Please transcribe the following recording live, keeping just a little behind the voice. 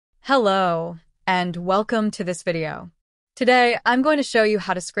Hello, and welcome to this video. Today, I'm going to show you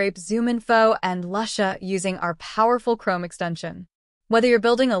how to scrape ZoomInfo and Lusha using our powerful Chrome extension. Whether you're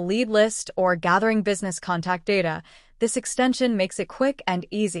building a lead list or gathering business contact data, this extension makes it quick and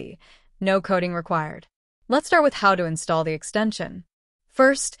easy, no coding required. Let's start with how to install the extension.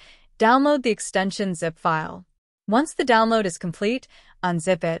 First, download the extension zip file. Once the download is complete,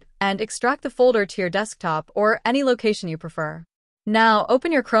 unzip it and extract the folder to your desktop or any location you prefer. Now,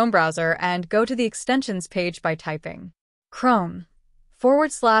 open your Chrome browser and go to the extensions page by typing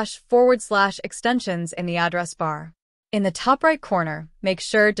Chrome//extensions in the address bar. In the top right corner, make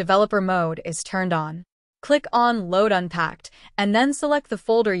sure Developer Mode is turned on. Click on Load Unpacked and then select the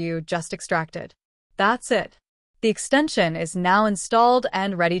folder you just extracted. That's it. The extension is now installed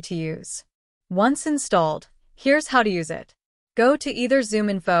and ready to use. Once installed, here's how to use it. Go to either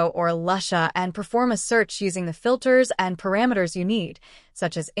ZoomInfo or Lusha and perform a search using the filters and parameters you need,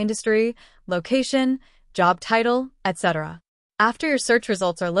 such as industry, location, job title, etc. After your search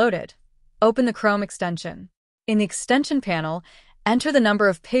results are loaded, open the Chrome extension. In the extension panel, enter the number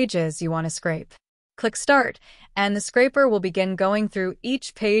of pages you want to scrape. Click Start, and the scraper will begin going through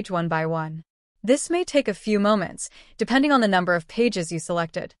each page one by one. This may take a few moments, depending on the number of pages you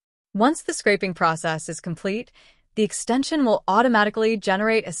selected. Once the scraping process is complete, the extension will automatically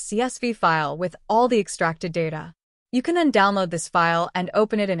generate a CSV file with all the extracted data. You can then download this file and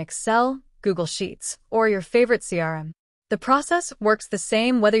open it in Excel, Google Sheets, or your favorite CRM. The process works the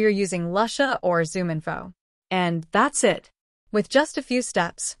same whether you're using Lusha or ZoomInfo. And that's it. With just a few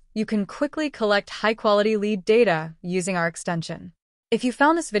steps, you can quickly collect high-quality lead data using our extension. If you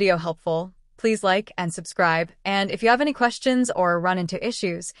found this video helpful, please like and subscribe, and if you have any questions or run into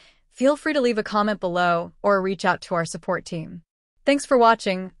issues, feel free to leave a comment below or reach out to our support team. Thanks for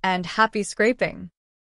watching, and happy scraping!